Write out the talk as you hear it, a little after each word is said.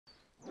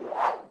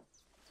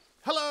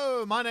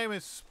Hello, my name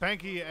is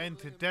Spanky, and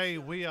today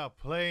we are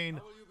playing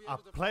a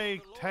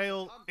Plague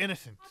Tale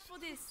Innocence.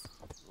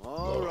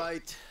 All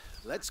right,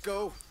 let's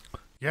go.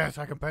 Yes,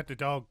 I can pet the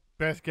dog.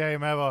 Best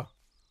game ever.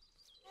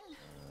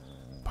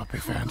 Puppy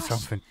found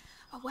something.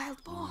 A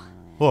wild boar.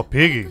 Oh, a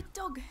piggy. Good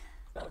dog.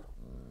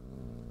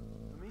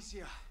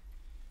 Amicia,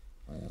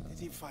 did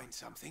he find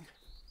something?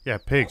 Yeah,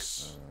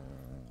 pigs.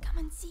 Come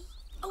and see.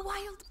 A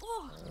wild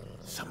boar.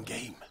 Some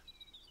game.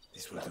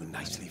 This will do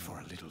nicely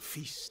for a little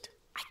feast.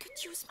 I could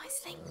use my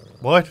sling.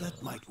 What?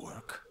 That might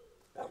work,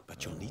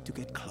 but you'll need to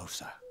get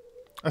closer.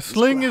 A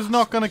sling is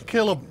not gonna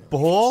kill a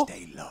boar?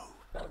 Stay low.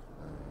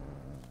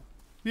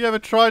 You ever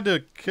tried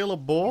to kill a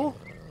boar?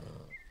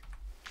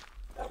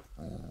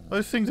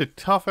 Those things are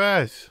tough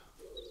as.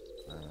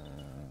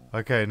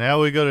 Okay, now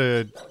we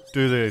gotta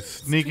do the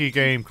sneaky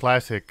game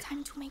classic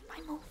Time to make my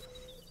move.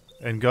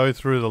 and go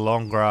through the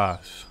long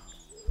grass.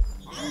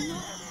 Oh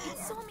no, it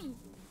saw me.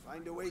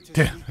 Find a way to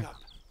Damn. sneak up.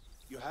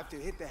 You have to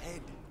hit the head.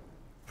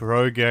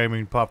 Pro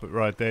gaming puppet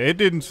right there. It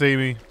didn't see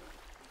me.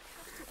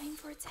 Have to aim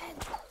for its head.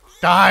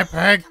 Die,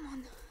 pig! Come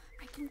on.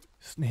 I can.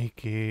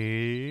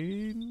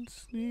 Sneaky,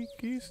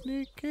 sneaky,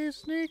 sneaky,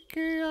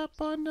 sneaky up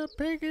on the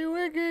piggy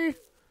wiggy.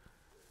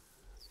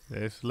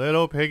 This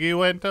little piggy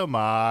went to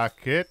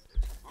market.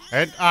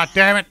 And,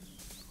 damn it!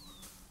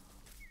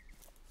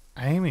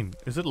 Aiming.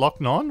 Is it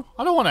locked on?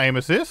 I don't want aim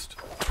assist.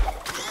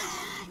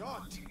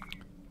 Shot.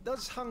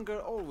 Does hunger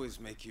always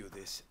make you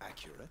this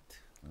accurate?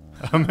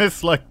 I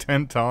missed like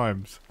 10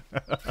 times.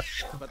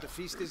 But the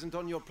feast isn't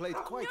on your plate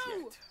quite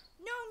yet.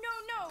 No.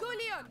 Go,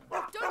 Leon.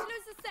 Don't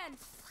lose the scent.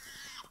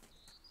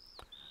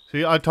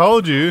 See, I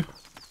told you.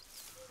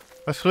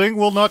 A sling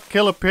will not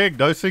kill a pig.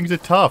 Those things are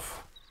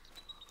tough.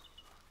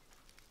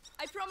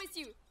 I promise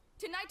you.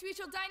 Tonight we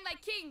shall dine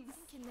like kings.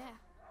 In there.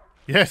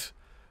 Yes.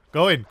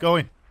 Go in, go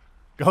in.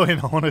 Go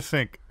in, I want to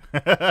sink.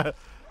 It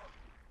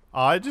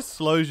just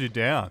slows you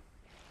down.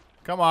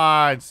 Come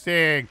on,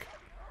 sink.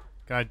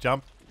 Can I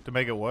jump to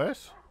make it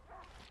worse?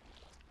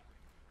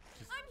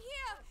 I'm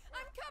here.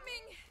 I'm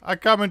coming. I'm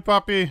coming,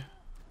 puppy.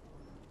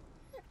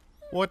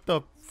 What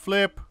the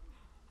flip?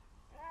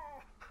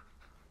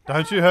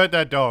 Don't you hurt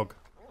that dog.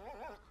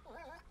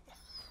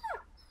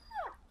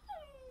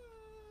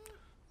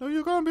 No,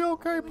 you're gonna be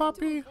okay,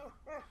 puppy.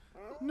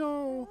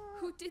 No.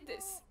 Who did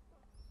this?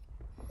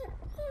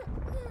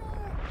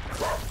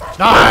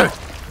 No!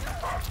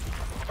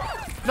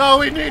 No,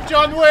 we need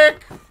John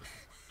Wick!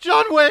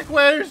 John Wick,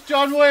 where's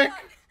John Wick?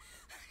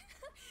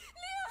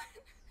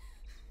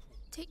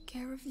 Take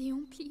care of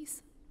Leon,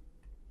 please.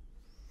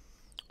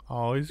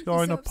 Oh, he's He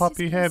going to deserves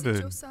puppy his place at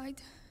heaven. your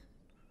side.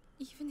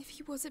 Even if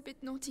he was a bit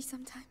naughty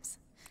sometimes.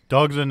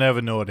 Dogs are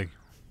never naughty.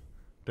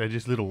 They're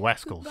just little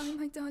rascals. Goodbye,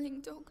 my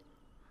darling dog.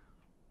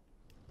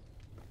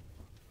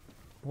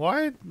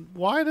 Why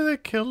do they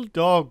kill a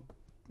dog?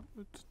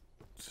 It's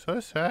so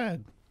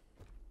sad.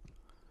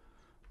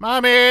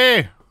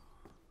 Mommy!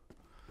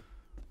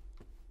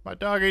 My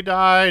doggy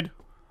died.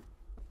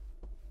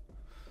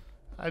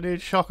 I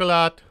need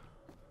chocolate.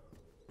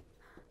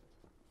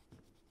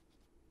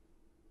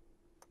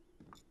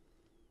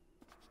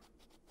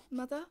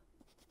 Mother?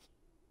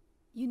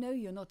 You know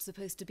you're not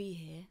supposed to be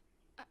here.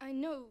 I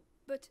know,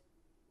 but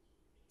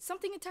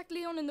something attacked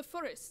Leon in the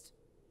forest.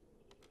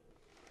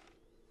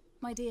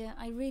 My dear,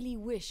 I really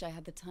wish I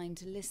had the time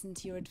to listen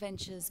to your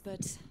adventures,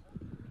 but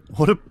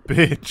What a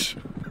bitch.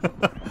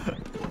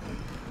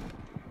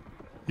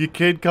 Your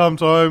kid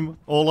comes home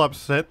all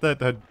upset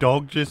that her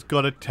dog just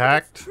got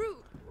attacked.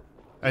 True.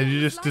 And you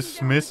He was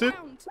just lying there on the dismiss it?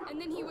 ground,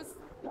 and then he was.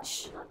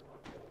 shh.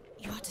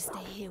 You are to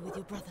stay here with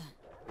your brother.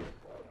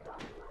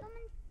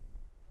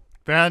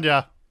 Found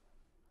ya.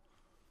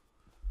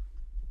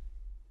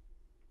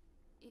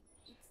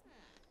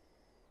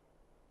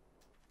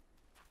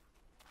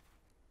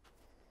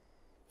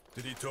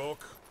 Did he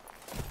talk?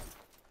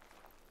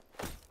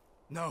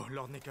 No,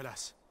 Lord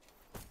Nicholas.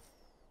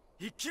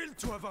 He killed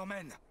 2 of our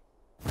men.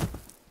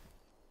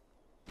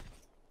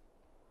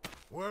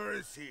 Where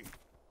is he?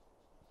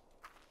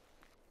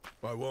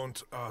 I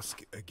won't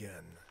ask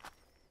again.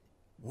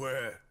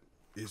 Where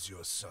is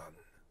your son?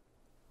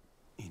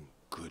 In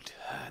good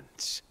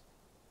hands.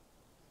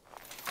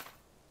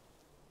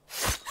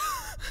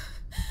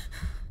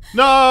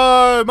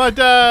 No, my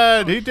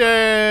dad, he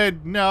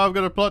dead. Now I've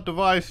got a plot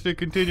device to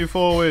continue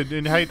forward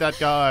and hate that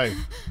guy.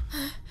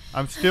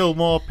 I'm still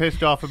more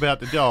pissed off about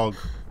the dog.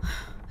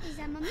 Is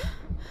that Mummy?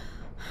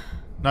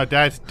 No,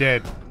 Dad's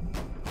dead.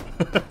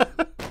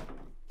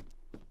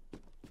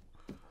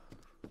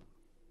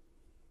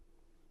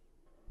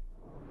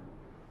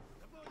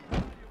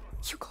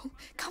 Hugo,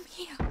 come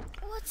here.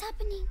 What's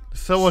happening?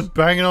 Someone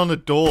banging on the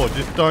door.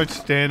 Just don't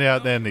stand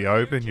out there in the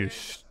open, you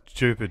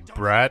stupid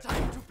brat.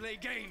 Time to play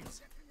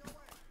games.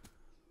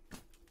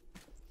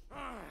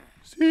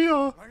 See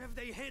ya. Where have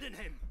they hidden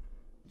him?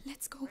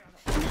 Let's go.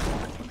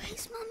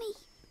 Where's Mummy?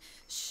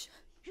 Shh.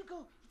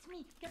 Hugo, it's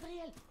me,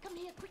 Gabriel. Come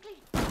here, quickly.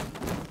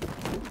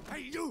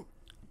 Hey, you!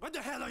 What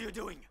the hell are you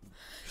doing?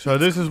 So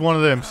this is one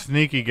of them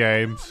sneaky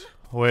games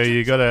where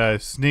you gotta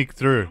sneak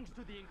through.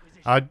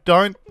 I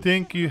don't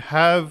think you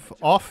have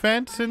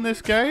offense in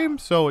this game,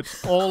 so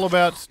it's all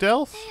about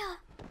stealth.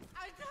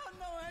 I don't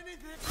know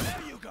anything.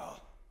 There you go.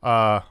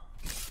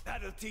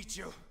 That'll teach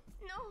you.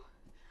 No.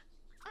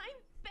 I'm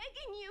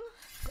begging you.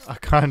 I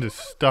kind of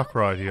stuck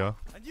right here.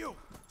 And you,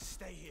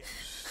 stay here.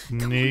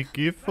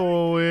 Sneaky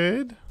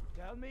forward.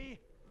 Tell me,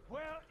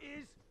 where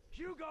is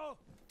Hugo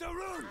the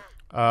Rune?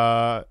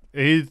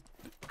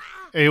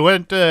 He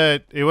went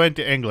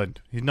to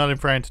England. He's not in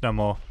France no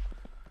more.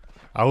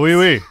 Ah oui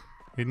oui.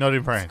 He's not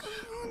in France.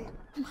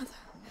 Mother.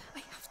 I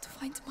have to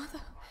find Mother.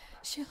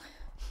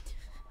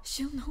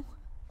 She'll know.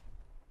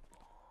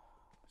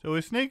 So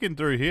we're sneaking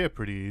through here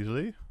pretty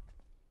easily.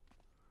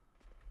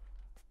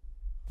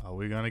 Are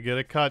we gonna get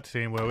a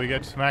cutscene where we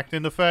get smacked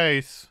in the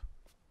face?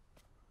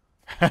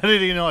 How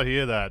did he not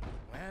hear that?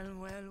 Well,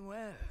 well,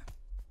 well.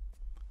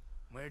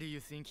 Where do you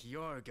think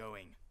you're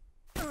going?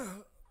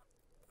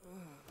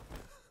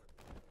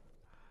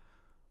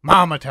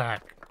 Mom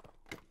attack!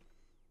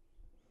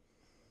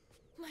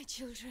 My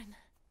children.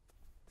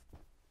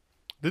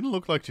 Didn't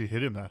look like she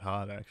hit him that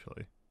hard,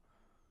 actually.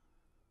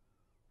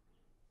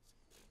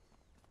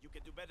 You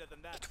can do better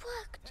than that. It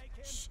worked.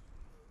 Shh.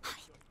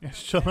 Yeah,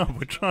 shut up,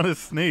 we're trying to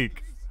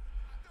sneak.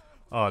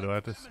 Oh, do I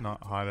have to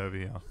not hide over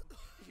here?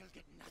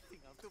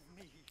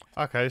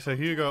 Okay, so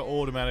Hugo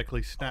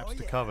automatically snaps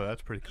to cover.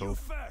 That's pretty You cool.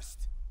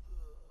 first.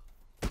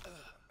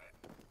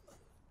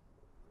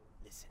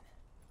 Listen,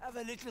 have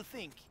a little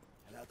think,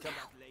 and I'll come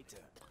back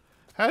later.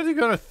 How's he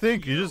gonna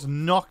think? You just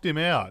knocked him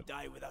out.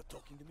 Die without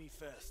talking to me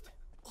first.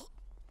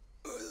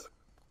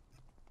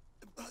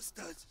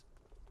 Bastards.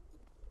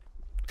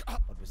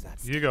 What was that?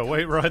 Hugo,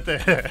 wait right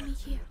there. Me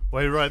here.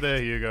 Wait right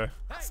there, Hugo.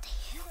 Stay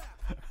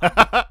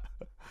here.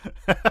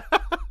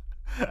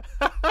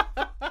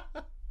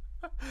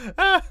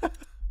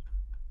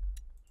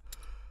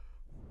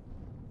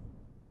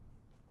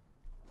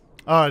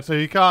 Alright, so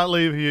you can't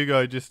leave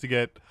Hugo just to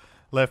get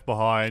left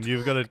behind.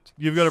 You've got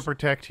to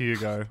protect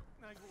Hugo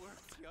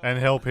and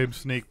help him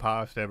sneak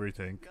past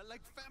everything.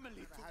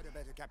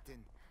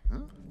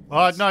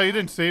 Oh no, you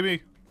didn't see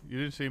me. You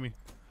didn't see me.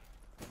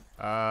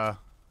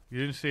 You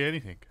didn't see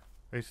anything.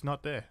 It's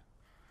not there.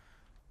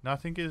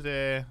 Nothing is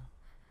there.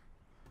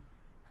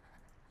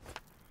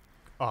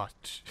 Oh.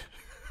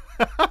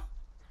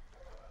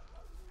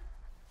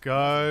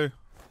 Go.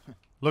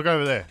 Look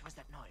over there. What's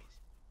that noise?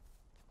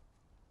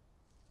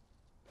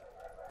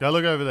 Go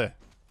look over there.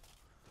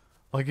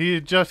 Like he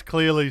had just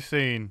clearly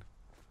seen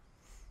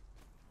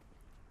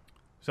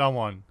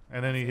someone,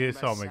 and then he hears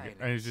something,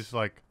 and he's just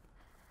like,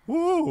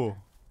 "Woo!"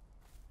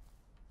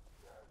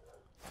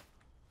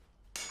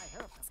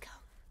 Let's go.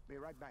 Be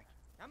right back.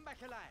 Come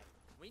back alive.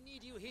 We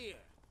need you here.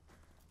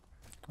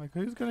 Like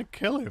who's gonna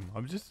kill him?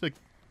 I'm just a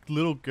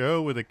little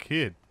girl with a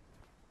kid.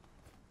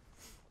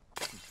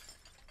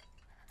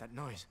 That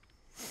noise.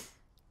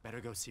 Better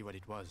go see what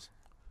it was.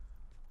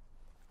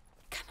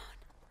 Come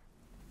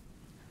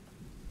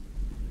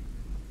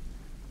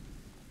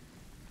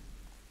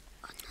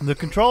on. The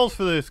controls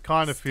for this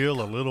kind of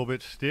feel a little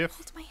bit stiff.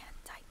 Hold my hand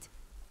tight.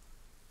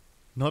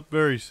 Not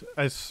very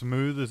as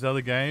smooth as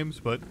other games,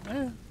 but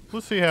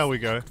we'll see how we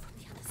go. From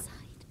the other side.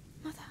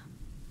 Mother.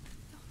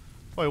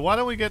 Wait, why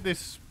don't we get this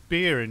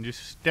spear and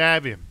just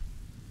stab him?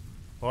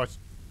 Watch.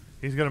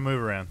 He's gonna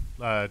move around.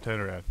 Turn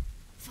around.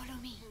 Follow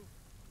me.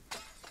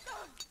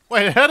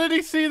 Wait, how did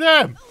he see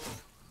them?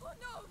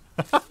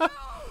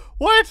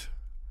 What?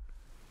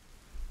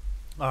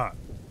 Alright.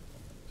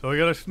 So we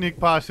gotta sneak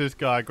past this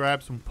guy,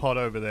 grab some pot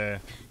over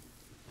there.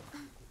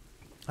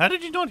 How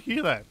did you not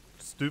hear that?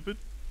 Stupid.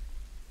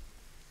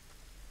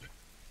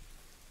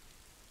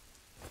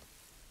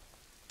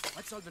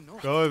 What's all the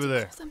noise? Go over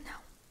there. Kill them now.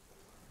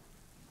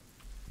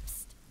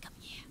 Psst. Come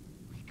here.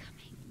 We're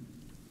coming.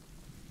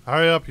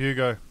 Hurry up,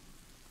 Hugo.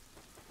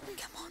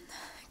 Come on.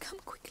 Come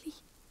quickly.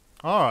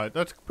 Alright,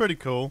 that's pretty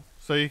cool.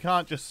 So you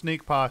can't just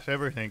sneak past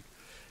everything.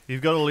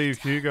 You've got to leave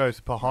Hugo's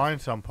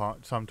behind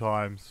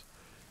sometimes.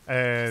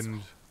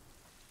 And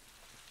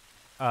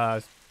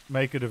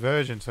make a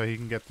diversion so he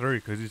can get through,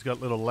 because he's got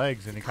little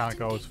legs and he can't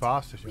go as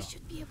fast as you. We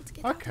should be able to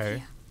get out of Okay.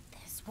 here.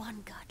 There's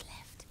one guard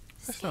left.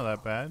 That's not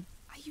that bad.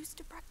 I used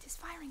to practice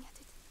firing at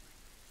it.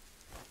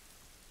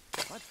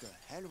 What the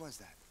hell was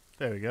that?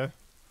 There we go.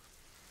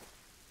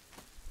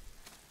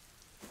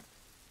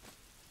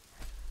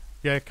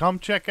 Yeah, come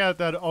check out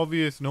that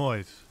obvious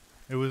noise.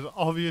 It was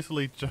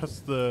obviously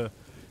just the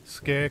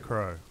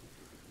scarecrow.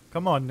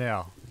 Come on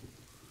now.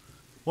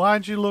 Why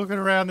aren't you looking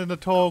around in the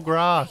tall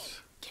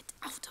grass? Get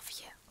out of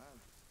here.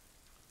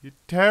 You're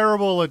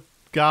terrible at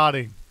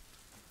guarding.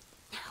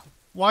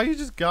 Why are you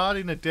just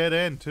guarding a dead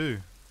end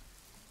too?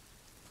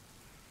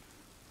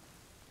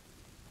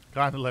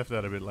 Kind of left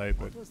that a bit late,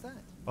 but... What was that?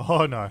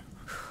 Oh no.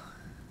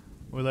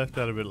 We left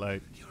that a bit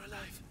late. You're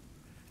alive.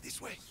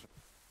 This way.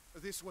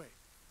 This way.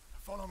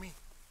 Follow me.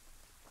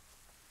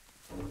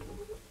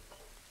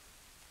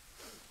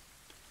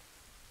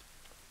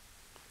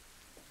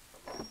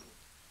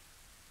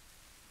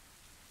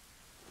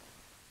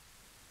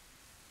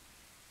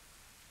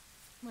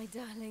 My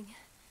darling.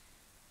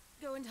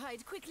 Go and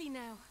hide quickly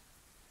now.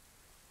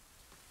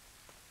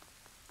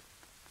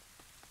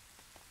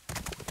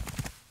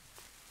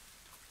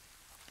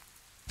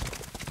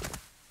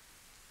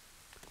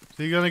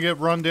 So you're gonna get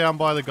run down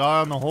by the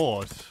guy on the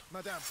horse.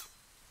 Madame,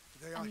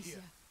 they are Amicia,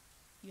 here.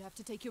 you have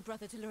to take your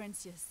brother to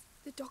Laurentius.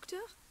 The doctor?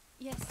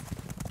 Yes,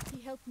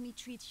 he helped me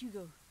treat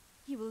Hugo.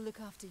 He will look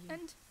after you.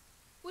 And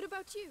what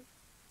about you?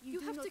 You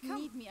do have not to come.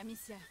 need me,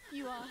 Amicia.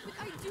 You are. But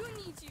I do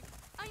need you.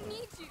 I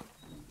need you.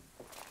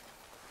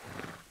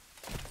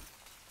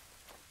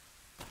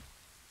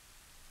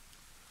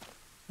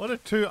 What are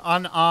two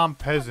unarmed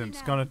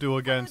peasants gonna do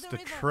against a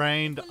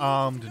trained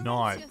armed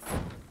knight?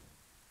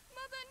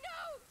 Mother,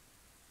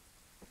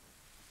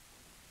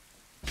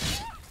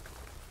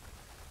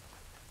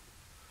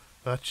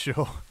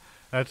 no!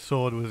 That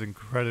sword was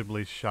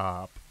incredibly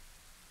sharp.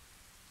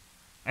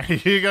 And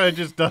Hugo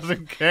just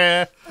doesn't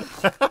care.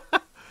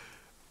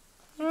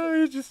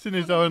 Oh, he's just in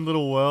his own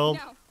little world.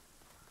 Now.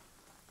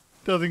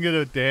 Doesn't give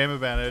a damn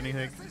about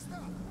anything. Sister,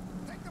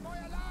 take the boy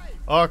alive.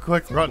 Oh,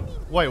 quick, run.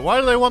 Wait,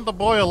 why do they want the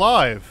boy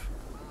alive?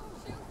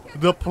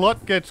 The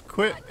plot gets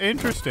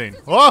interesting.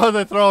 Oh,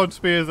 they're throwing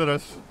spears at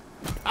us.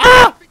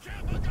 Ah!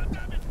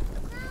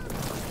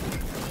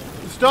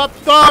 Stop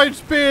throwing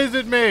spears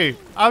at me!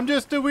 I'm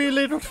just a wee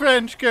little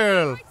French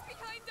girl. Right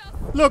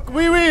behind us. Look,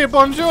 oui, oui,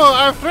 bonjour,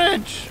 I'm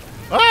French.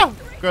 Ah!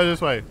 Go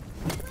this way.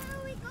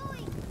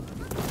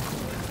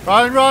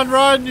 Run, run,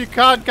 run! You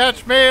can't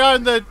catch me!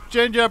 I'm the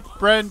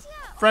gingerbread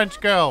French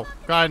girl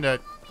kind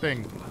of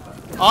thing.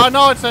 Oh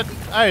no, it's a...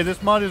 Hey,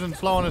 this mud isn't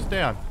slowing us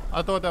down.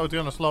 I thought that was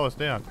going to slow us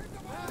down.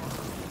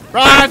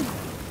 Run!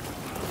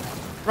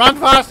 Run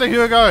faster,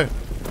 Hugo!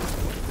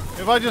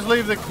 If I just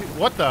leave the...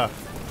 What the...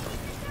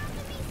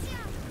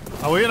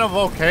 Are we in a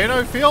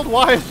volcano field?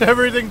 Why is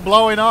everything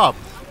blowing up?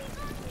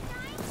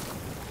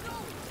 No,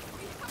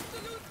 we have to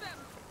lose them.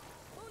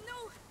 Oh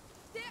no,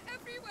 they're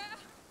everywhere.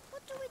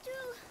 What do we do?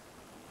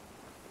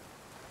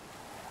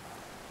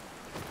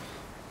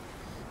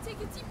 Take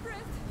a deep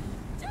breath.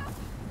 Jump.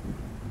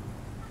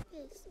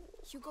 Yes.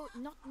 Hugo,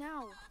 not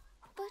now.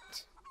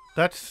 But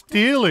That's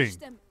stealing. Touch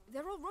them.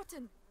 They're all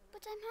rotten.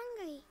 I'm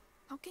hungry.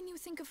 How can you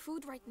think of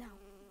food right now?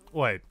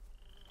 Wait.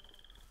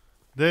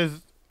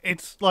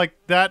 It's like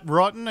that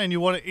rotten and you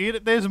want to eat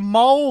it? There's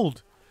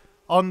mold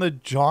on the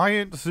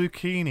giant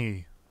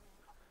zucchini.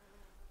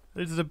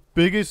 It's the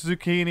biggest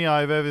zucchini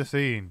I've ever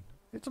seen.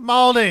 It's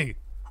moldy.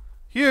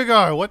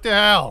 Hugo, what the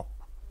hell?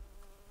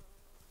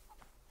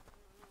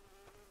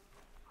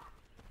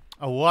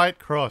 A white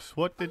cross.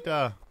 What did,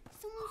 Someone's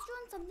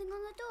drawn something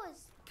on the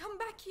doors. Come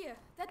back here.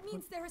 That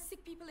means there are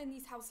sick people in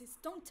these houses.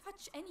 Don't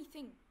touch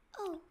anything.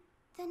 Oh,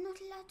 they're not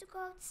allowed to go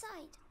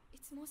outside.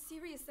 It's more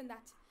serious than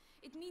that.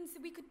 It means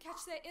that we could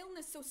catch their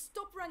illness, so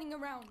stop running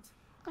around.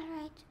 All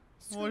right.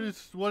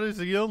 what is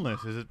the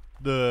illness? Is it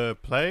the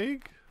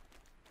plague?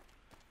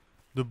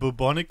 The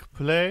bubonic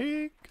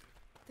plague?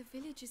 The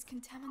village is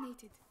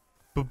contaminated.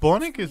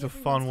 Bubonic is a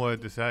fun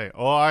word to say.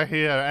 Oh, I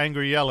hear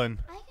angry yelling.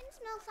 I can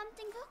smell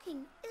something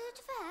cooking. Is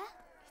it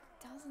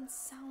fair? Doesn't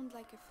sound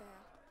like a fair.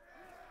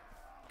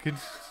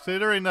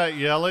 Considering that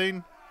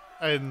yelling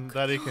and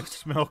that he can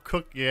smell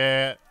cook,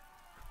 yeah.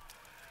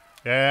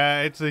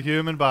 Yeah, it's a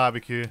human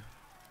barbecue.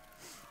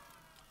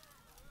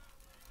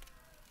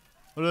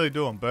 What are they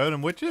doing?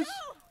 Burning witches?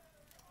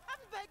 I'm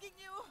begging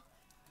you.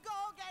 Go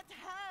get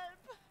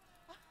help.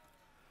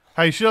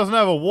 Hey, she doesn't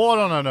have a wart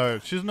on her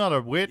nose. She's not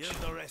a witch.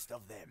 Kill the rest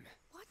of them.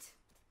 What?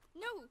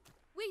 No.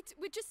 Wait,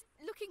 we're just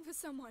looking for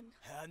someone.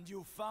 And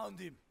you found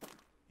him.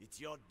 It's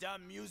your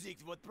damn music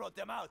what brought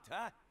them out,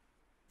 huh?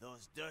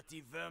 Those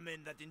dirty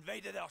vermin that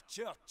invaded our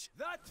church.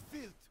 That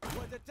filth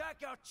would attack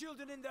our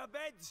children in their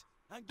beds.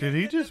 And Did give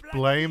he them the just black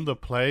blame plague. the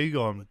plague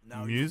on But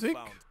now music? you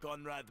found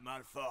Conrad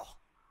Malfort.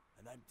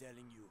 And I'm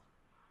telling you,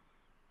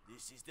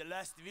 this is the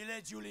last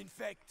village you'll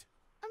infect.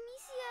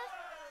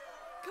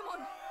 Amicia.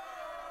 Come on.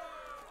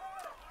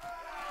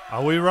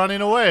 Are we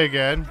running away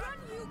again? Run,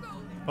 Hugo.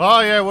 Oh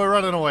yeah, we're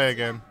running away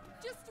again.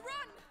 Just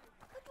run.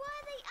 But why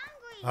are they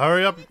angry?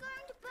 Hurry up. Are they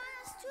going to burn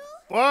us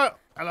too? What?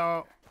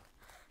 Hello.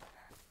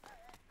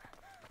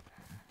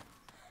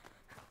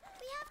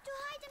 We have to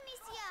hide,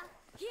 Amicia.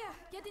 Here,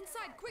 get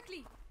inside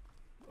quickly.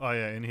 Oh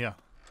yeah, in here.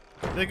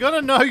 They're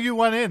gonna know you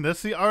went in.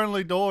 That's the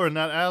only door in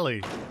that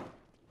alley.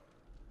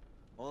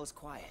 All's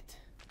quiet.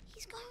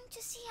 He's going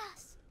to see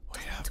us.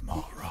 We have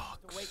more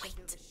rocks. Wait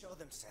until they show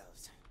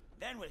themselves.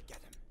 Then we'll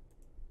get them.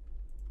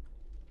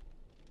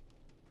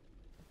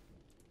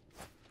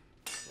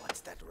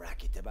 What's that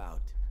racket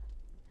about?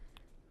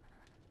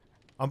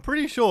 I'm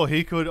pretty sure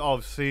he could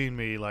have seen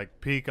me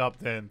like peek up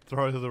then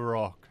throw the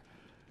rock.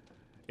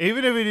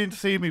 Even if he didn't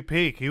see me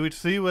peek, he would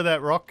see where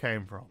that rock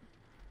came from.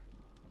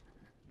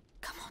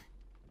 Come on.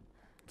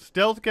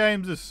 Stealth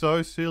games are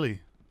so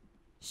silly.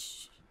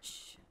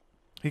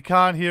 He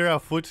can't hear our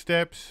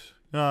footsteps.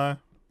 No.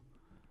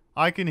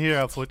 I can hear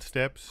our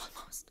footsteps.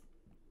 Almost.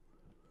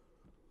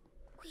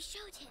 We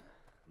showed him.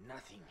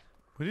 Nothing.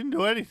 We didn't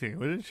do anything.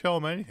 We didn't show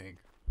him anything.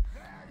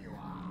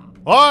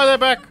 Oh, they're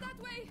back. That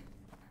way.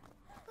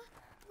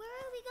 Where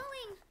are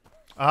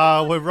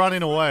we going? We're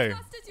running away. As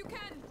fast as you can.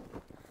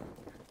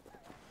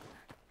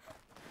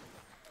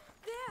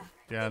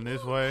 There. Down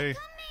this way.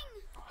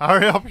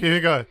 Coming. Hurry up,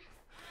 Hugo.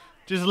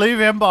 Just leave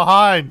him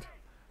behind.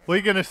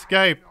 We can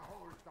escape.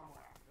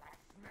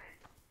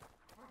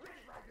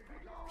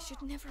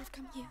 should never have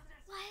come here.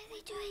 Why are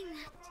they doing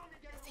that?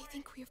 They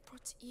think we have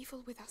brought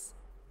evil with us.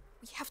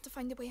 We have to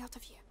find a way out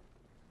of here.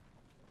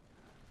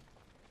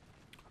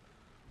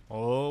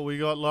 Oh, we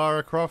got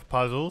Lara Croft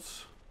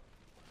puzzles.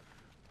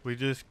 We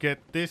just get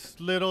this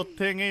little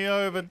thingy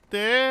over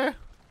there.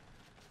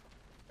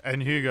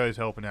 And Hugo's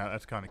helping out.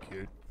 That's kind of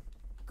cute.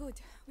 Good.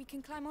 We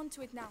can climb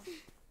onto it now.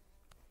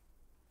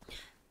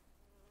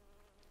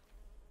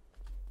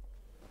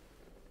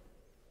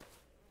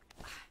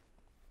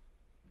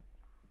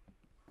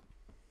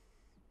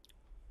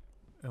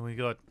 And we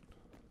got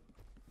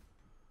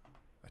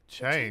a The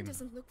chain chain.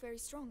 doesn't look very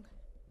strong.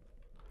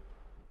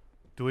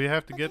 Do we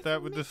have to But get they that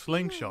can with the make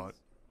slingshot?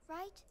 noise,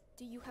 right?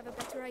 Do you have a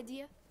better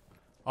idea?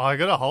 Oh, I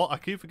gotta hold. I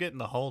keep forgetting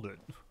to hold it.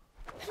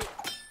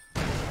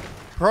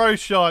 Pro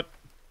shot.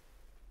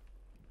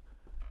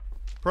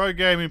 Pro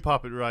gaming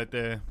puppet right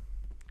there.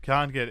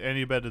 Can't get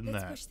any better than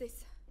Let's that. push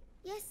this.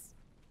 Yes.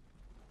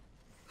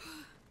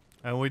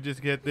 And we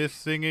just get this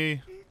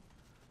thingy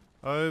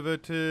over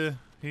to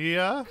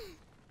here.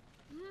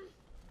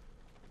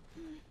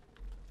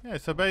 Yeah,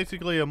 so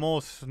basically a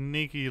more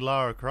sneaky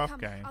Lara Croft Come,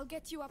 game. I'll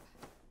get you up.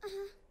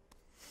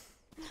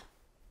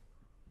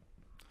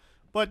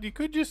 But you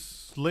could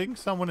just sling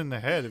someone in the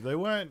head if they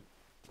weren't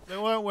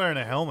wearing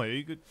a helmet.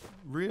 You could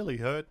really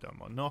hurt them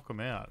or knock them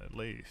out at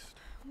least.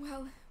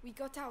 Well, we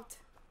got out.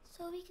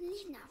 So we can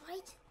leave now,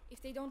 right?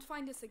 If they don't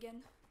find us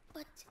again.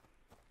 But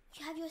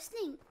you have your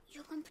sling.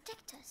 You can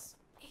protect us.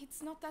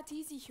 It's not that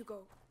easy,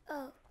 Hugo.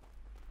 Oh.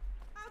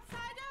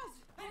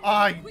 Outsiders!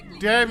 Ah,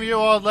 damn you,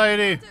 old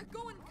lady!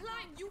 Go and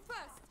climb, you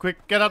first.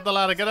 Quick, get up the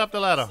ladder, get up the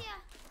ladder.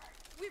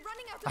 We're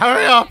running out of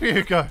Hurry up, Hugo!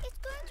 It's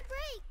going to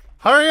break.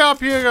 Hurry up,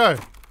 Hugo!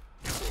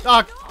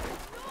 Ah,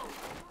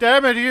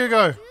 damn it,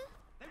 Hugo!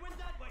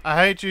 I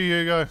hate you,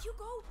 Hugo.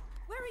 Hugo,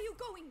 where are you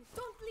going?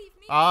 Don't leave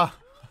me. Ah,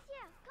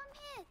 Amicia, come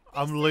here.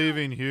 I'm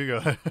leaving Hugo.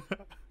 There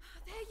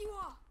you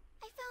are.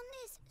 I found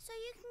this, so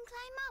you can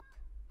climb up.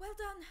 Well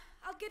done.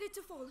 I'll get it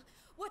to fall.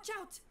 Watch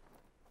out.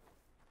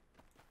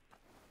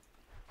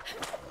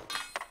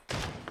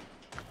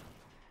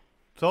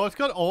 So it's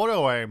got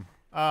auto aim.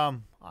 I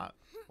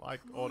like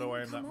auto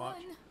aim that Come much.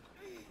 on.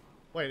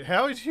 Wait,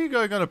 how is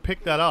Hugo gonna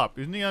pick that up?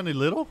 Isn't he only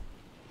little?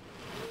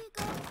 Here you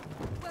go.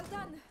 Well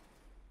done.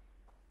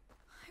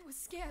 I was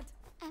scared.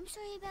 I'm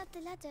sorry about the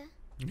ladder.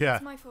 Yeah.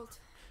 It's my fault.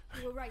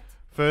 You were right.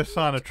 First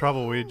sign of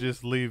trouble, we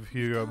just leave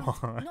Hugo Not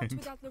behind.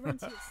 without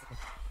Laurentius.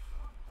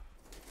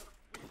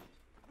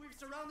 We've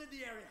surrounded the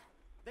area.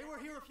 They were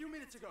here a few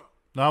minutes ago.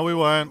 No, we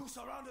weren't. You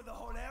surrounded the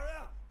whole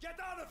area? Get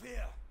out of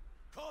here!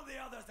 Call the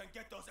others and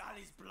get those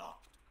alleys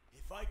blocked.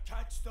 If I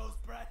catch those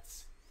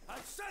brats, I'll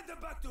send them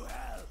back to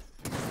hell.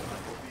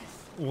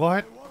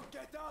 What They won't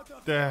get out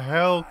of the here.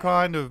 hell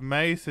kind of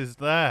mace is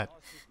that?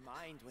 Lost his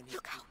mind when he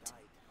died.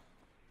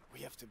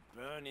 We have to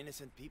burn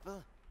innocent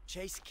people?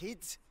 Chase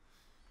kids?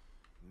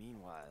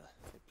 Meanwhile,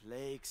 the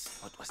plagues...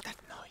 What was that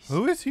noise?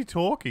 Who is he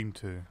talking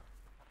to?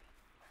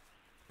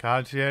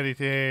 Can't see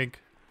anything.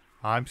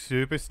 I'm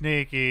super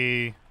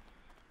sneaky.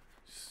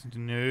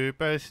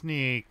 Super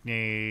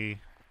sneaky.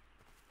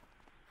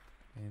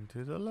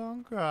 Into the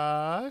long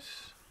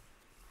grass.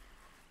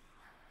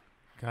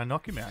 Can I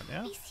knock him out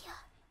now? Amicia,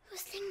 your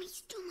sling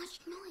makes too much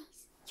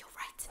noise. You're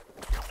right.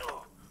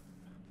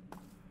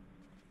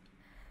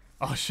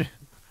 Oh shit.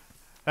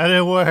 That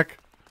didn't work.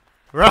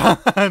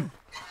 Run!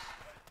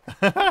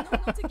 No,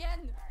 not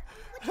again.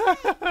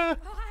 I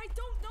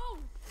don't know.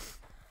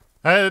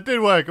 Hey, it did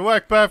work. It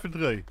worked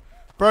perfectly.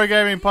 Pro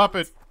gaming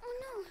puppet. Oh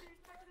no.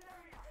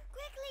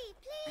 Quickly,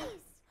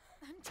 please.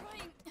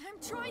 I'm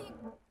trying.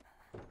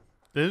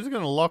 They're just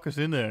gonna lock us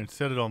in there and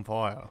set it on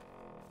fire.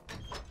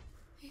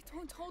 It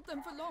won't hold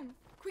them for long.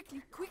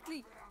 Quickly.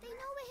 They know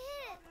we're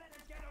here.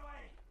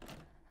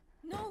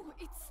 No,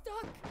 it's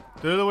stuck.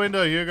 Through the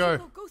window,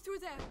 Hugo. Go through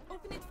there.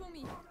 Open it for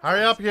me.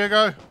 Hurry up,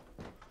 Hugo.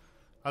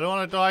 I don't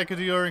want to die because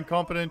of your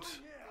incompetence.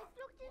 I've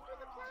looked into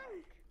the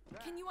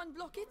plank. Can you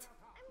unblock it?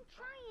 I'm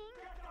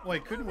trying.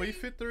 Wait, couldn't we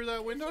fit through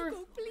that window?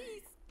 Hugo,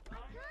 please.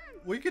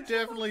 We could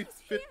definitely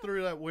fit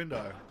through that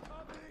window.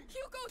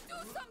 Hugo, do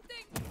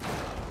something.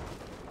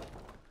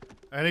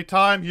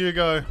 Anytime,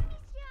 Hugo. Amicia,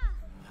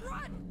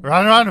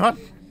 Run.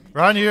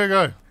 Run,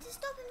 Hugo. to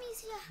stop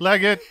Amicia.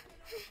 Leg it.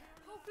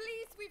 Oh,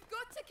 please. We've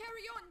got to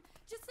carry on.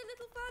 Just a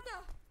little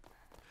further.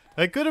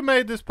 They could have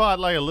made this part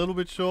like a little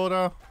bit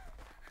shorter.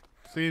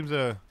 Seems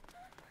a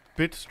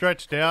bit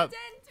stretched out.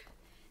 End.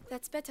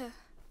 That's better.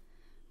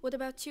 What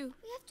about you?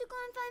 We have to go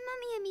and find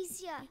Mummy,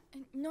 Amicia.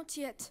 Not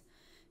yet.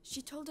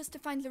 She told us to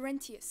find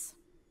Laurentius.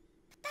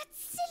 But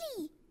that's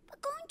silly. We're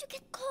going to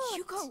get caught.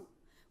 Hugo,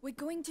 we're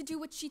going to do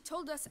what she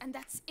told us and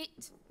that's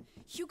it.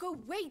 Hugo,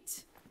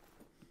 wait.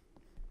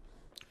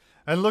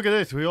 And look at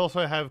this. We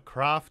also have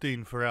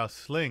crafting for our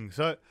sling.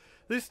 So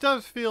this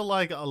does feel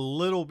like a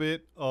little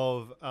bit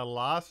of a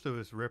Last of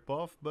Us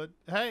ripoff. But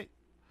hey,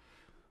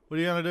 what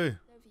are you going to do?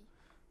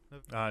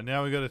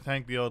 Now we got to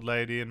thank the old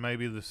lady and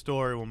maybe the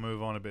story will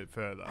move on a bit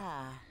further.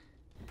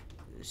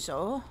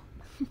 So?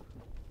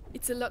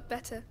 It's a lot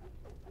better.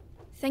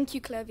 Thank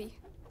you, Clevy.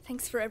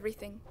 Thanks for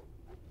everything.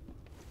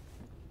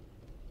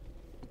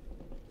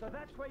 So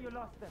that's where you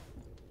lost them.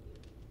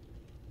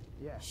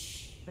 Yes.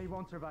 Shh. They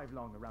won't survive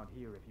long around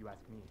here if you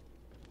ask me.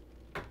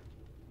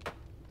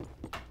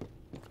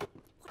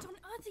 What on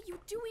earth are you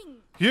doing?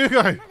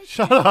 Hugo,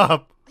 shut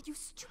up. Are you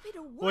stupid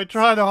or what? We're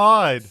trying to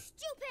hide.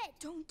 Stupid!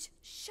 Don't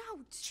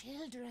shout.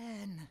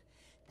 Children,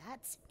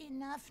 that's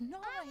enough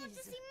noise. I want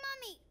to see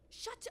Mummy.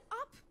 Shut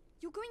up.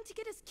 You're going to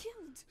get us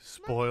killed.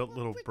 Spoiled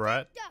little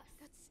brat.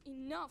 That's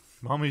enough.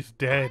 Mommy's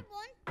dead. I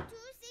want to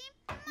see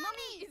Mummy.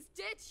 Mommy is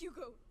dead,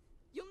 Hugo.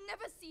 You'll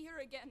never see her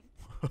again.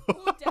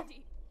 Or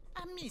Daddy.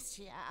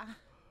 Amicia.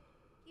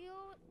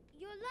 You're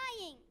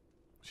lying.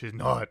 She's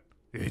not.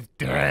 He's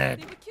dead.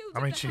 They were killed I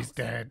at mean, the she's house.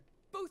 dead.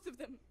 Both of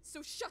them.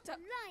 So shut up.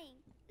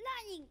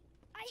 Lying.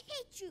 I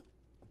hate you.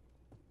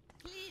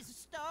 Please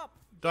stop.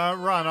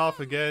 Don't run off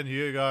again,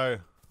 Hugo.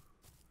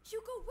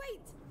 Hugo,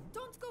 wait.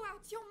 Don't go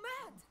out. You're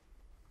mad.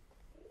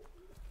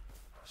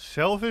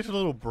 Selfish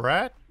little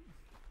brat.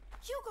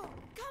 Hugo,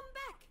 come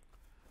back.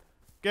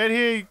 Get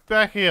here,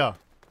 back here.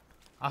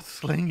 I'll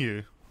sling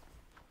you.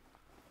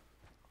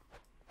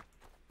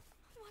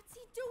 What's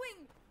he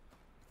doing?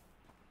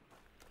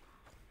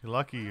 You're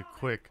lucky you're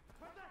quick.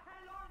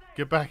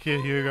 Get back here,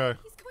 Hugo.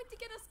 He's going to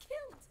get us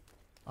killed.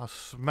 I'll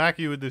smack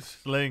you with this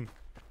sling.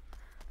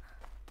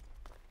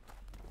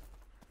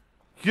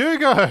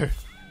 Hugo!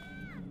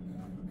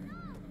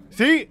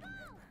 See?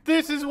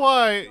 This is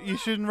why you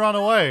shouldn't run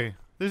away.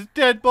 There's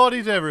dead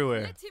bodies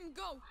everywhere. Let him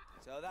go.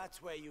 So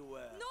that's where you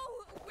were. No,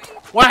 wait.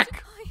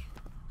 Whack!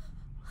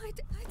 I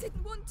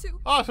didn't want to.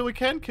 Oh, so we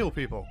can kill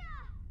people.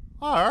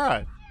 Oh,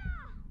 alright.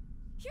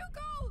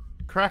 Hugo!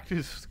 Cracked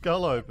his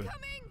skull open.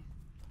 Coming!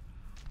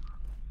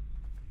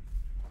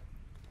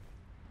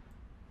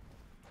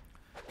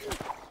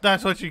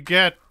 That's what you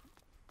get.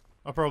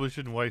 I probably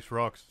shouldn't waste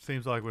rocks.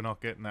 Seems like we're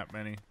not getting that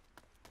many.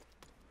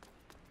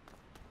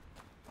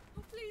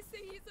 Oh, please say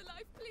he's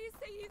alive. Please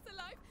say he's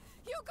alive.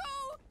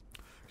 Hugo!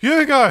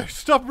 Hugo,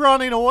 stop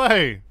running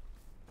away.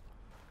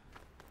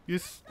 You're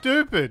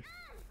stupid.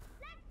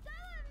 Let go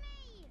of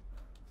me.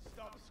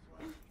 Stop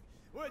screaming.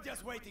 We're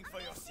just waiting for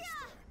your sister.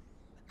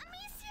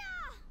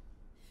 Amicia!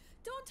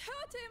 Don't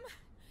hurt him.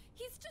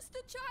 He's just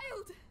a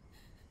child.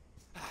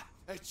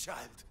 A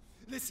child.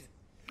 Listen.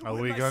 Are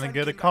when we my gonna son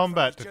get a came back from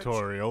combat his church,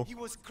 tutorial? He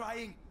was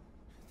crying.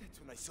 That's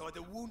when I saw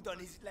the wound on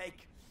his leg.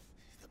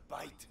 The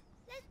bite.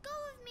 Let go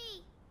of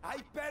me. I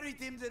buried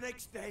him the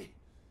next day.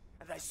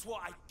 And I swore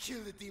I'd kill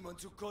the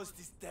demons who caused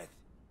his death.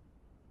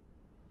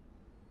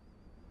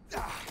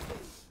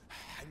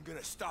 I'm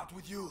gonna start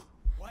with you.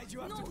 Why'd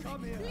you have to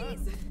come here?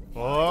 Please.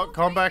 Oh,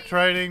 combat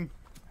training.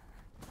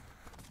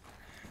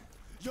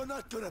 You're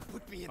not gonna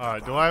put me in the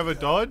Alright, do I have a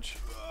dodge?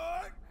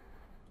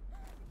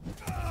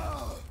 You're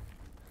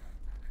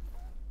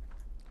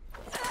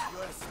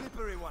a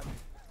slippery one.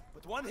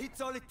 But one hit's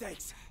all it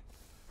takes.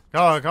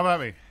 Come on, come at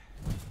me.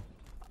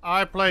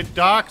 I played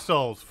Dark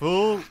Souls,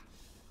 fool.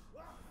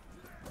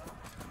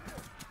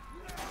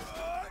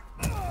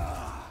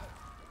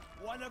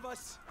 One of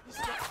us is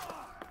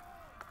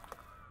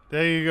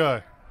There you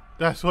go.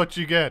 That's what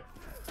you get.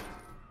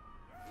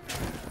 Did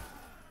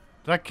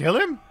I kill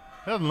him?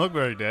 Doesn't look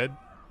very dead.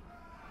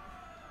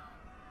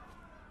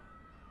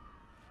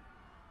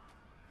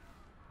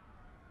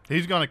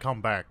 He's gonna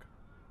come back.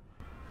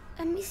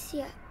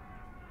 Amicia.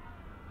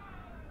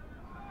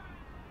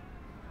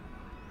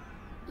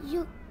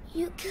 You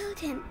killed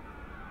him.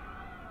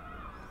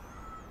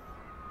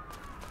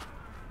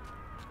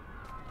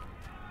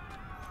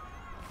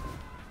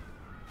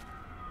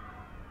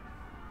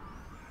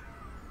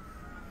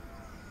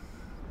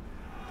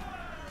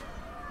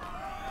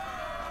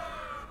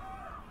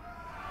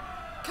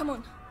 Come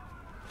on.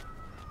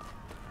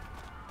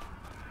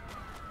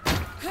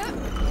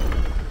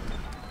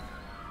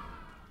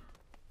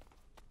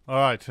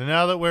 Alright, so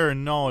now that we're a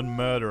known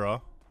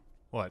murderer.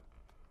 What?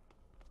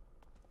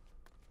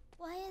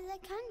 Why are there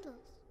candles?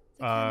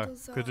 The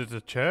candles Because are it's a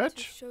to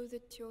church? show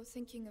that you're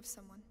thinking of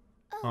someone.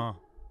 Oh,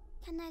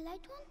 can I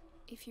light one?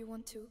 If you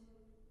want to.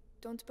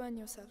 Don't burn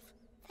yourself.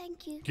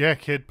 Thank you. Yeah,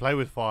 kid, play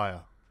with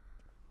fire.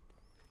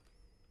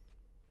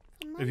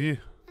 For If Mummy you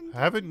and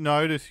haven't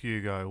noticed,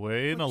 Hugo,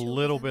 we're in For a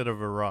little children. bit of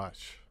a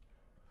rush.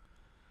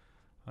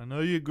 I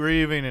know you're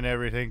grieving and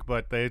everything,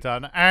 but there's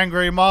an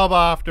angry mob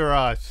after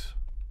us.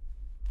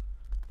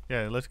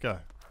 Yeah, let's go.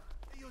 What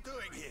are you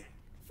doing here?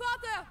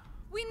 Father!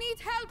 We need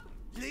help!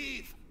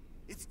 Leave!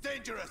 It's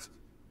dangerous!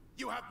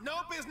 You have no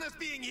business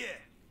being here!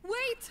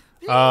 Wait!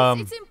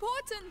 Please, it's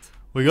important!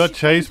 We got should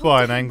chased go and by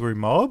talk an to him. angry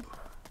mob.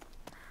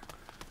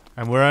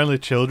 And we're only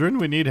children,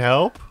 we need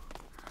help.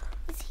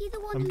 Is he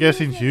the one I'm who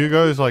guessing knows where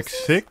Hugo's like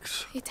everything is?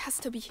 6. It has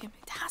to be him.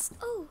 It has to.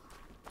 Oh,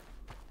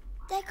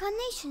 they're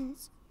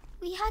carnations.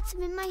 We had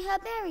some in my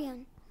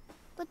herbarium,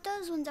 but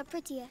those ones are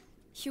prettier.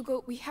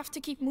 Hugo, we have to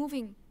keep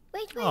moving.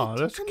 Wait, Oh,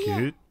 that's come cute.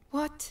 here.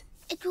 What?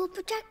 It will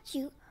protect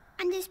you,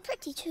 and it's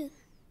pretty too.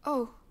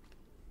 Oh.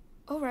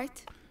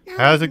 Alright. Now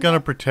How's we it can gonna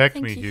go. protect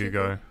Thank me, you,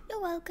 Hugo? Hugo.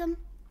 You're welcome.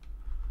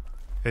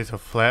 It's a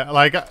flower.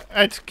 Like,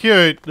 it's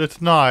cute,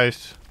 it's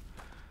nice.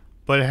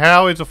 But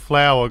how is a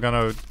flower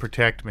gonna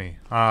protect me?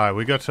 Alright,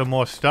 we got some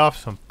more stuff,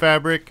 some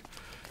fabric.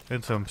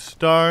 And some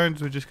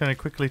stones. We're just going to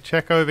quickly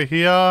check over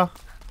here.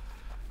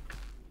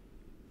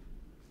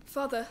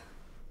 Father.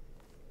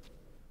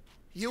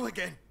 You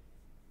again.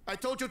 I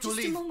told you to leave.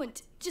 Just a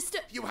moment.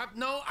 You have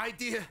no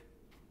idea.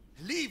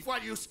 Leave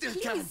while you still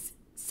can. Please.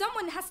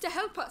 Someone has to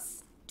help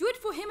us. Do it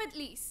for him at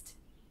least.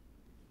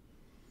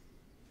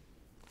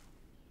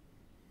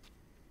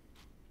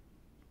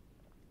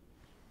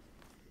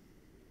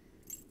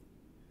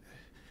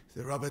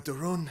 The Robert de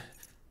Rune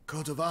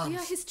coat of arms. We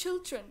are his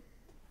children.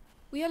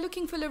 We are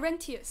looking for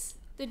Laurentius,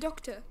 the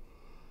doctor.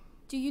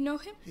 Do you know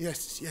him?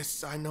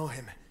 Yes, I know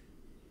him.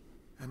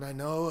 And I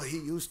know he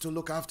used to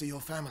look after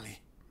your family.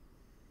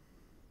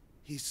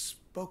 He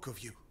spoke of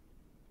you.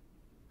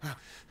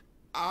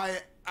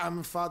 I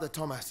am Father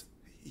Thomas.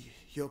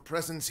 Your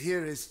presence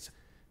here is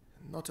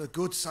not a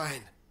good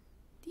sign.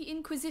 The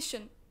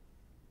Inquisition.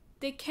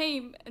 They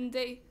came and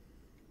they...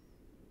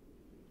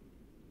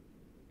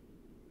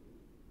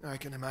 I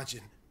can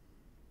imagine.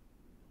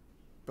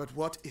 But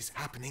what is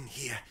happening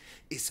here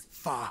is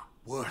far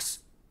worse.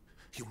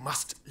 You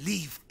must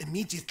leave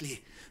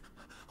immediately,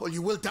 or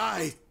you will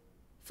die.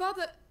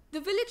 Father,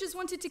 the villagers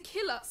wanted to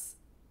kill us.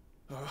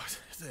 Oh,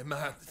 they're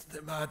mad.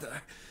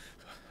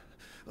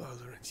 Oh,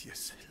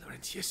 Laurentius.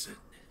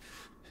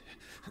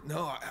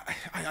 No,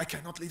 I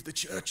cannot leave the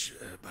church,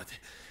 but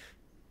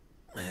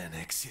an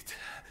exit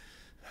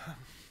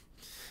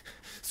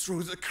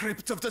through the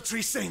crypt of the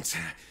Three Saints.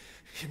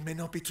 It may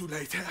not be too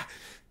late.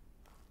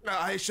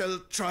 I shall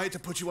try to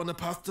put you on the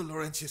path to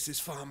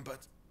Laurentius's farm,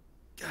 but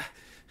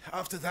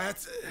after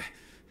that,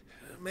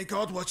 may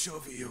God watch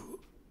over you.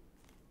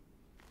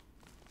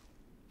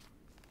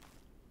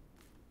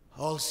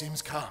 All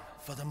seems calm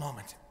for the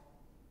moment.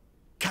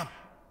 Come.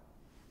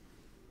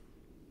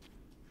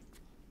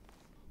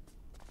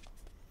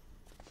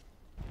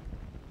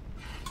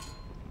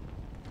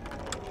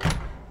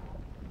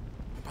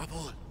 Above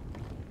all,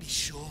 be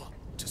sure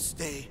to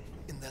stay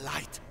in the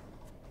light.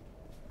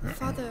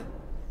 Father,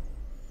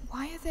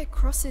 why are there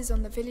crosses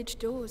on the village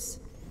doors?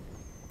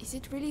 Is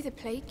it really the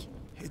plague?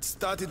 It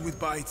started with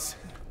bites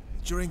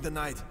during the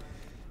night.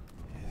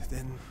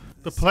 Then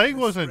the plague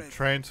wasn't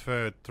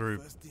transferred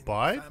through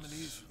bites?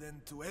 Families,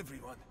 then to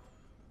everyone.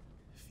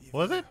 Fever,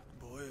 was it?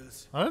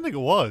 Boils. I don't think it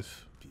was.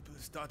 People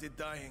started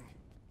dying.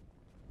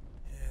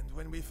 And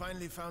when we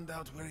finally found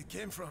out where it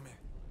came from,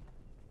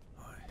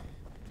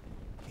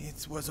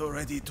 it was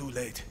already too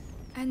late.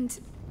 And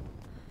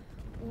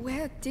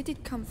where did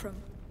it come from?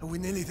 We're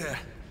nearly there.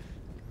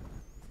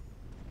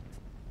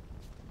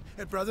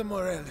 Brother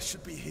Morel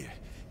should be here.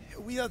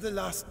 We are the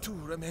last two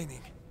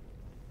remaining.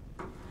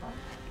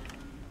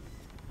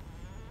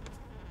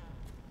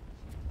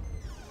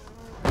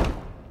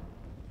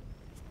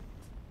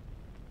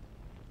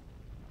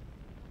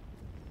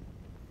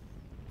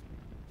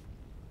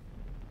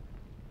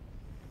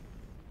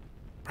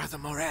 Brother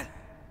Morel!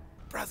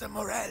 Brother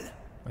Morel!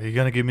 Are you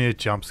gonna give me a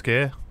jump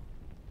scare?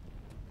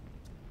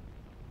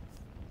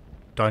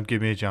 Don't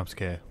give me a jump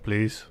scare,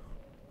 please.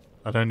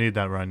 I don't need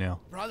that right now.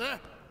 Brother?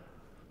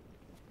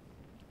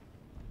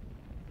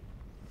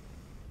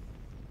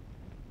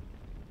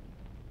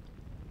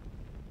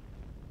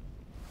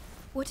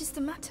 What is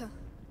the matter?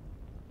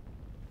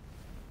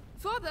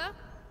 Father?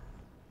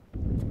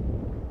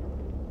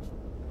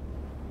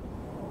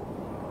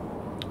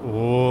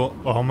 Oh,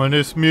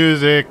 ominous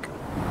music.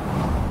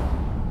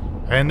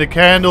 And the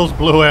candles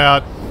blew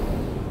out.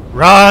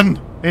 Run!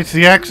 It's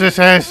the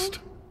exorcist!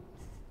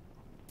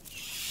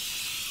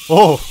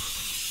 Oh!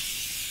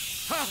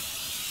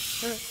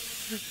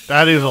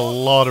 That is a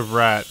lot of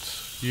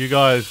rats. You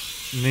guys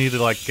need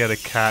to, like, get a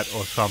cat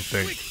or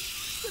something.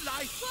 The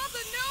light! Father,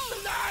 no!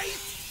 The light!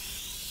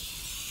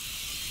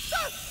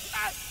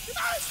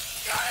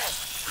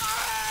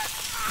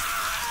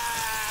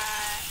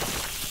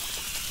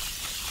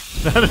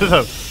 That is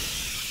a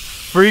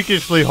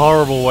freakishly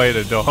horrible way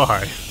to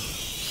die.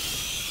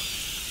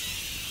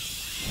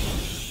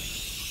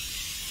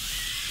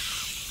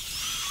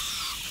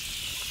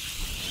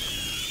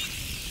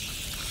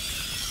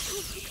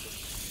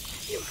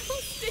 You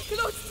can't stay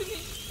close to me.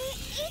 They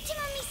ate him,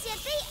 Amicia.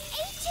 They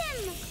ate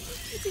him.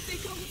 Where did they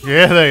come from?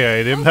 Yeah, they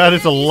ate him. That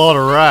is a lot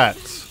of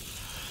rats.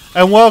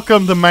 And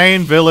welcome the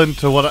main villain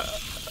to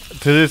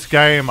this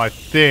game, I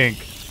think.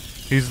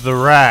 He's the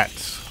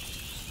rats.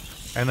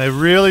 And they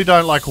really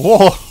don't like...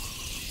 Whoa!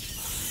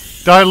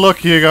 Don't look,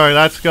 Hugo.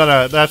 That's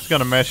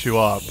gonna mess you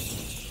up.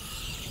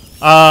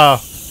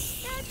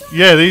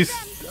 Yeah, these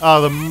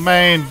are the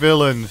main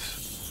villains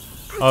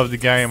of the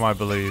game, I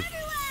believe.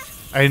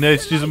 And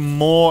there's just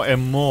more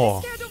and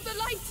more.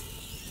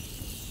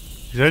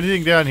 Is there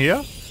anything down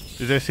here?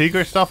 Is there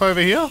secret stuff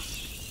over here?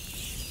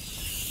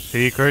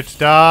 Secret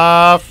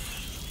stuff!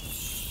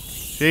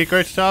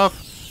 Secret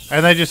stuff!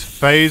 And they just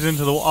phase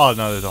into the... Oh,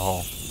 no, there's a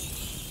hole.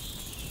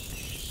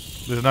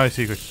 There's no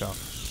secret stuff.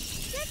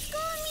 Let's go,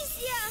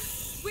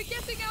 Amicia. We're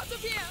getting out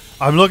of here.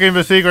 I'm looking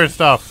for secret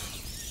stuff.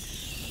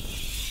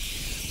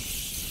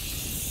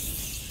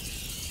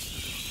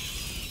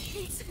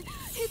 It's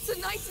a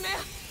nightmare.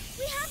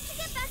 We have to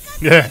get back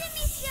out Yeah.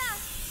 Amicia.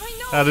 I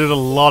know. That is a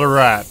lot of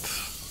rats.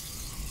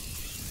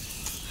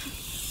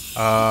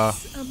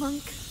 A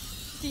monk.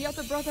 The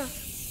other brother.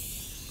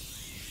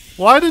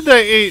 Why did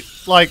they eat,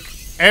 like,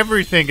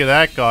 everything of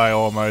that guy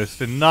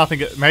almost and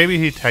nothing? Maybe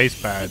he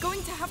tastes bad. We're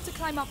going to have to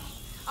climb up.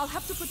 I'll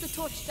have to put the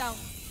torch down.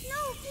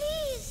 No,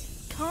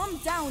 please. Calm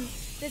down.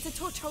 There's a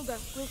torch holder.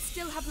 We'll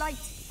still have light.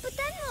 But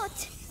then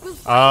what? We'll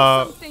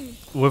find something.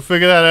 We'll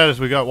figure that out as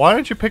we go. Why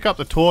don't you pick up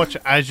the torch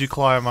as you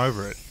climb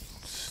over it?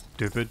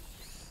 Stupid.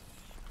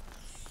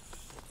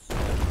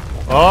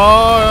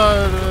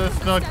 Oh,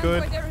 that's not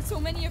good. Why there are so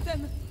many of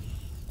them.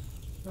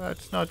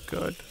 That's not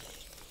good.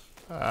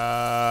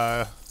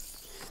 Fire.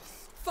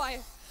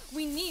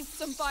 We need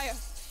some fire.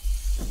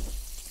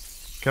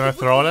 Can I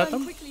throw it at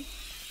them? Quickly.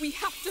 We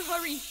have to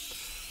hurry.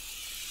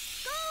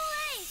 Go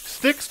away.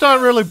 Sticks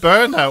don't really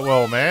burn that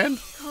well, man.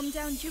 Calm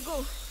down,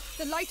 Hugo.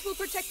 The light will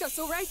protect us,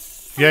 alright?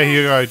 Yeah,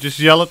 Hugo. Just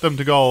yell at them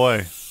to go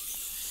away.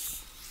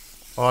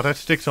 Oh, that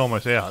stick's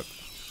almost out.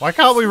 Why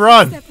can't we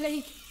run? Their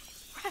plague.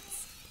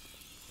 Rats.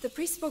 The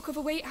priest spoke of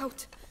a way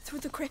out through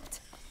the crypt.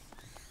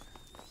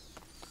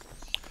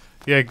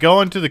 Yeah, go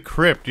into the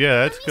crypt.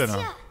 Yeah,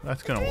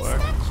 that's gonna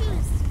work.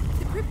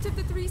 The crypt of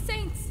the three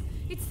saints.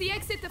 It's the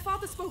exit the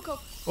father spoke of.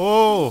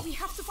 Oh. We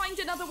have to find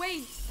another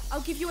way.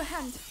 I'll give you a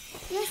hand.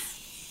 Yes.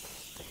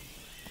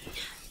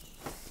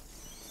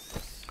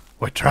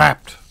 We're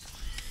trapped.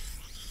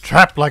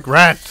 Trapped like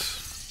rats.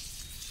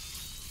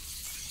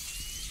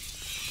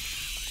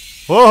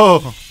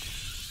 Whoa.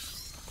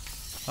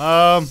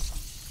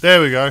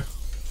 There we go. Up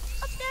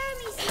there,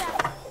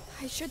 Amicia.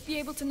 I should be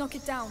able to knock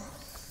it down.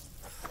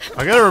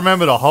 I gotta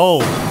remember to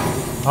hold.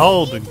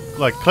 Hold, and,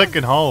 like, click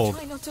and hold.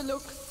 Try not to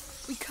look.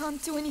 We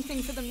can't do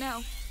anything for them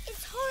now.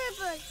 It's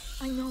horrible.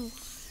 I know.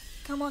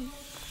 Come on.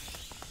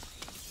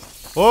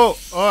 Whoa!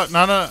 Oh,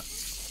 no.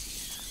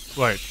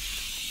 Wait.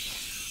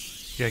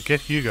 Yeah,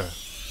 get Hugo.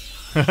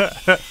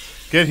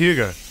 Get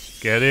Hugo.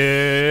 Get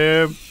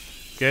him.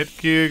 Get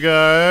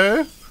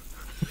Hugo.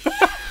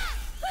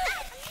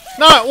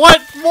 No,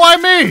 what? Why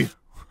me?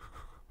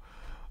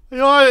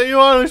 You're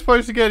only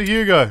supposed to get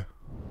Hugo.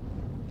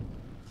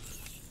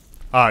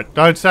 Alright,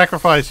 don't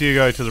sacrifice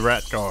Hugo to the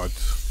rat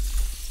gods.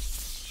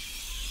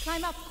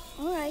 Climb up.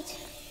 Alright.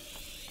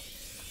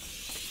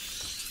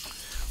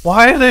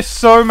 Why are there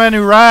so many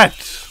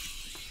rats?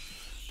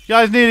 You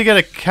guys need to get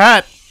a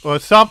cat or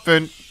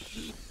something.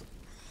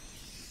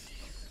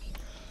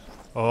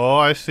 Oh,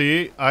 I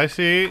see.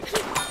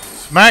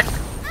 Smack!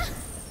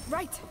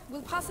 Right,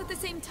 we'll pass at the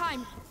same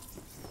time.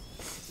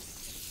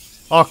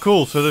 Oh,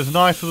 cool. So there's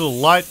nice little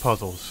light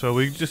puzzles. So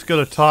we just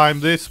gotta time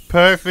this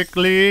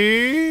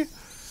perfectly.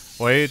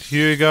 Wait,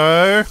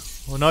 Hugo.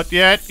 Well, not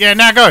yet. Yeah,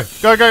 now go!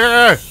 Go!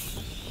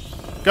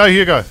 Go,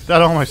 Hugo.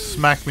 That almost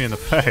smacked me in the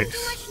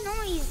face.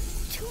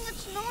 Too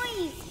much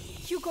noise.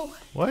 Hugo,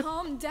 what?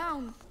 Calm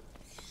down.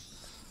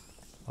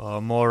 Oh,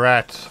 more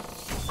rats.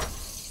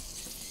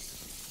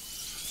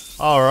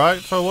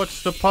 Alright, so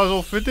what's the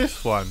puzzle for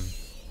this one?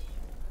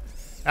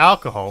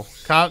 Alcohol.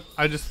 Can't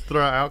I just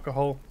throw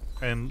alcohol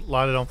and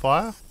light it on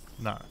fire?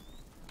 No.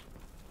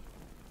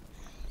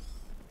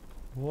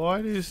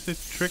 What is the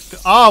trick?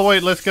 Oh,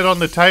 wait, let's get on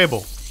the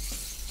table.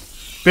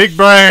 Big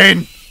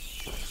brain!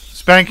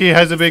 Spanky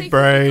has a big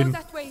brain.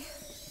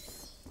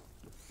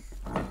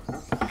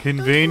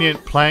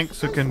 Convenient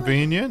planks are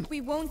convenient.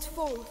 We won't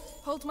fall.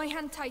 Hold my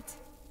hand tight.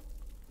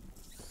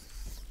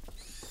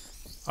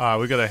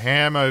 We got a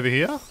ham over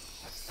here.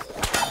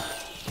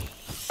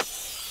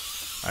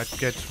 That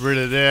gets rid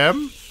of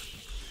them.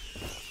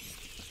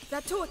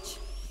 That torch.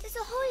 There's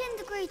a hole in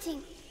the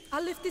grating.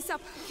 I'll lift this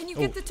up. Can you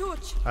get the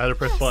torch? I had to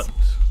press buttons.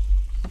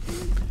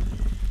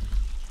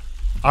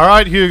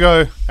 Alright,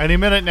 Hugo. Any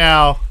minute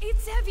now.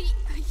 It's heavy.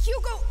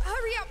 Hugo,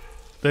 hurry up.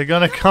 They're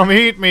gonna come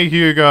eat me,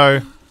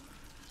 Hugo.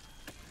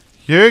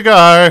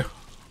 Hugo!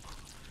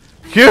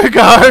 Hugo!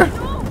 Are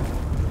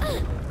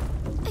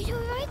you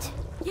alright?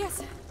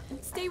 Yes.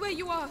 Stay where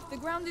you are. The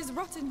ground is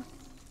rotten.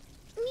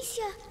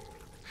 Amicia,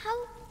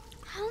 how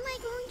am I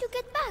going to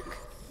get back?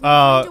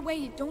 Find a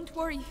way. Don't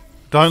worry.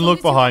 Don't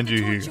look behind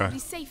you, Hugo. Be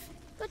safe.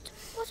 But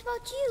what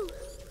about you?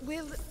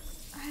 We'll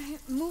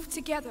move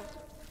together.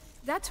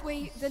 That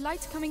way, the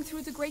light coming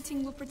through the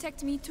grating will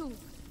protect me too.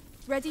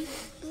 Ready?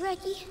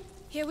 Ready.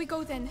 Here we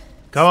go then.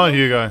 Come on,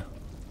 Hugo.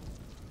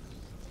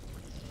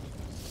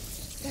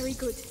 Very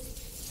good.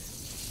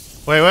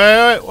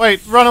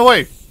 Wait, run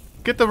away.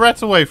 Get the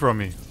rats away from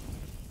me.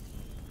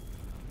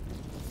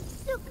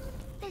 Look,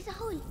 there's a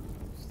hole.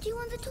 Do you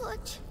want the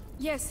torch?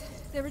 Yes,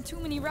 there are too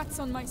many rats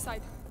on my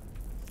side.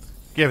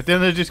 Yeah, but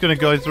then they're just gonna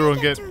go through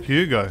and get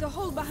Hugo. The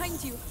hole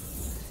behind you.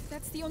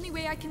 That's the only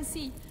way I can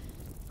see.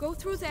 Go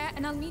through there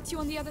and I'll meet you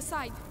on the other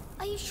side.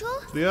 Are you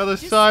sure? The other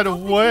side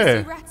of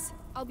where? Rats.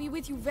 I'll be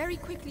with you very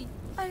quickly.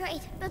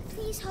 Alright, but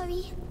please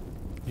hurry.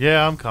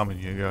 Yeah, I'm coming,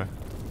 Hugo.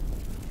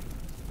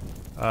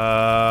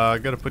 I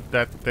gotta put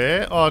that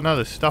there. Oh no,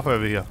 there's stuff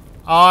over here.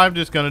 I'm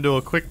just gonna do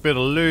a quick bit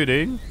of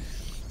looting.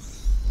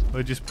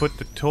 We'll just put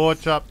the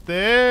torch up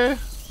there.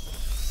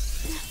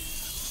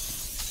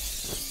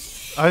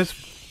 Those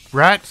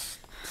rats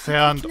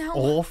sound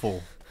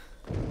awful.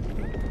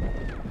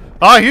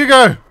 Oh,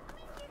 Hugo!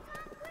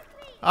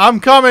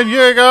 I'm coming,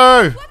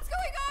 Hugo! What's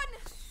going on?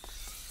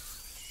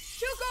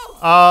 Hugo!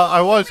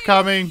 I was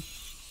coming.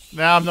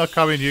 Now I'm not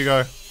coming,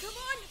 Hugo.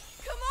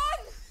 Come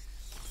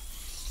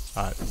on!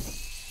 Alright.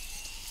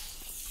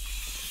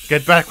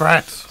 Get back,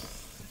 rats!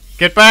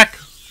 Get back!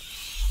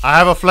 I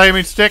have a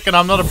flaming stick and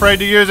I'm not afraid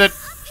to use it.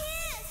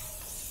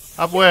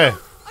 Up where?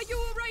 Are you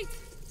alright?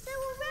 There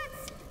were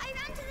rats. I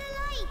ran to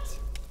the light.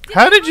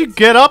 How did you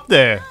get up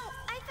there?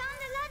 I found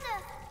a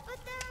ladder, but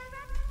there are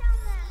rats down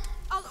there.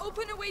 I'll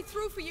open a way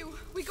through for you.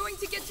 We're going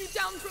to get you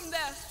down from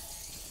there.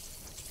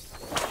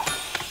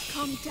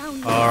 Calm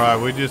down. Alright,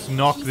 we just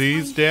knock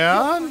these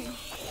down.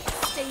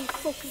 Stay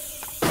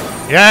focused.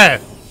 Yeah!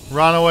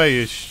 Run away,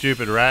 you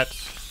stupid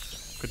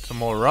rats. Get some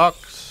more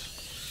rocks.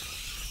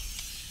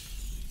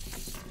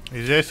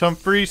 Is there some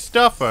free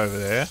stuff over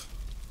there?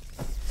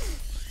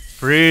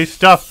 Free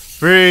stuff!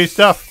 Free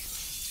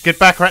stuff! Get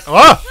back, rat!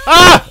 Oh!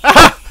 Ah!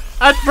 Ah!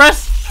 I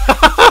pressed!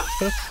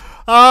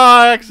 Oh,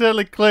 I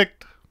accidentally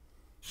clicked.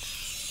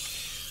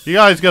 You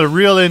guys got a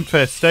real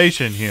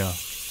infestation here.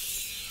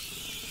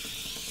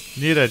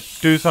 Need to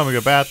do something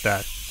about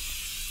that.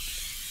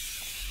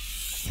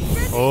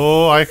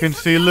 Oh, I can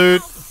see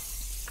loot.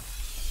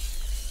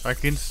 I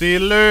can see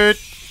loot.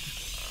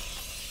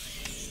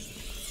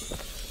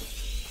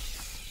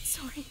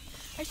 Sorry,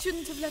 I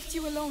shouldn't have left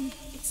you alone.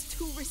 It's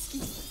too risky.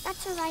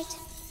 That's alright.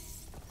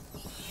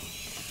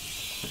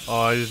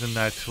 Oh, isn't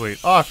that sweet?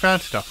 Oh, I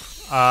found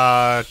stuff.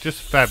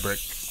 Just fabric.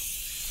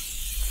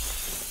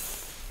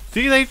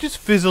 See, they just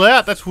fizzle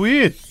out. That's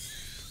weird.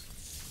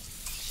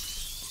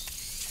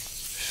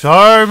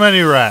 So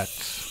many rats.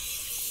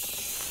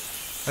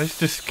 That's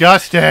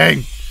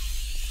disgusting.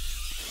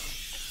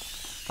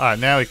 Alright,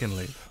 now we can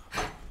leave.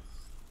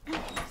 The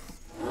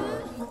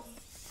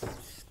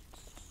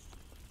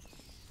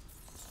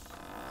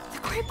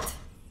crypt.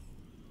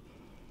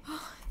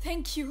 Oh,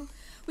 thank you.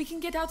 We can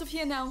get out of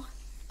here now.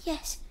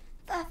 Yes,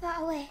 far,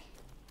 far away.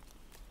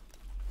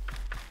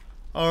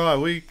 Alright,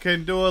 we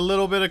can do a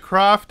little bit of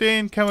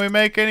crafting. Can we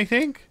make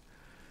anything?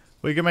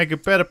 We can make a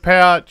better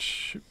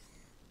pouch,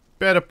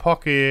 better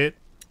pocket,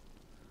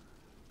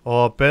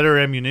 or better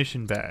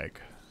ammunition bag.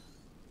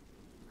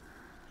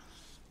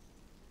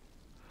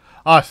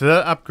 Ah, so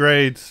that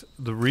upgrades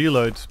the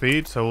reload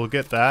speed, so we'll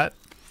get that.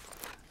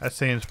 That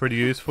seems pretty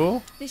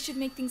useful. This should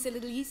make things a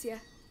little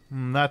easier.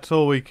 That's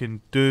all we can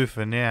do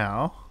for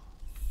now.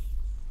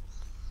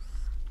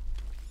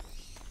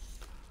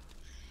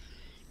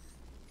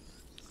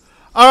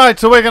 Alright,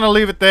 so we're going to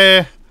leave it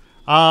there.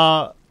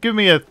 Give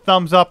me a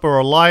thumbs up or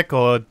a like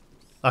or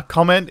a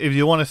comment if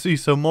you want to see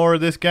some more of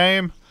this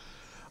game.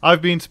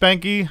 I've been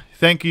Spanky.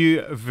 Thank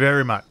you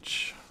very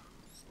much.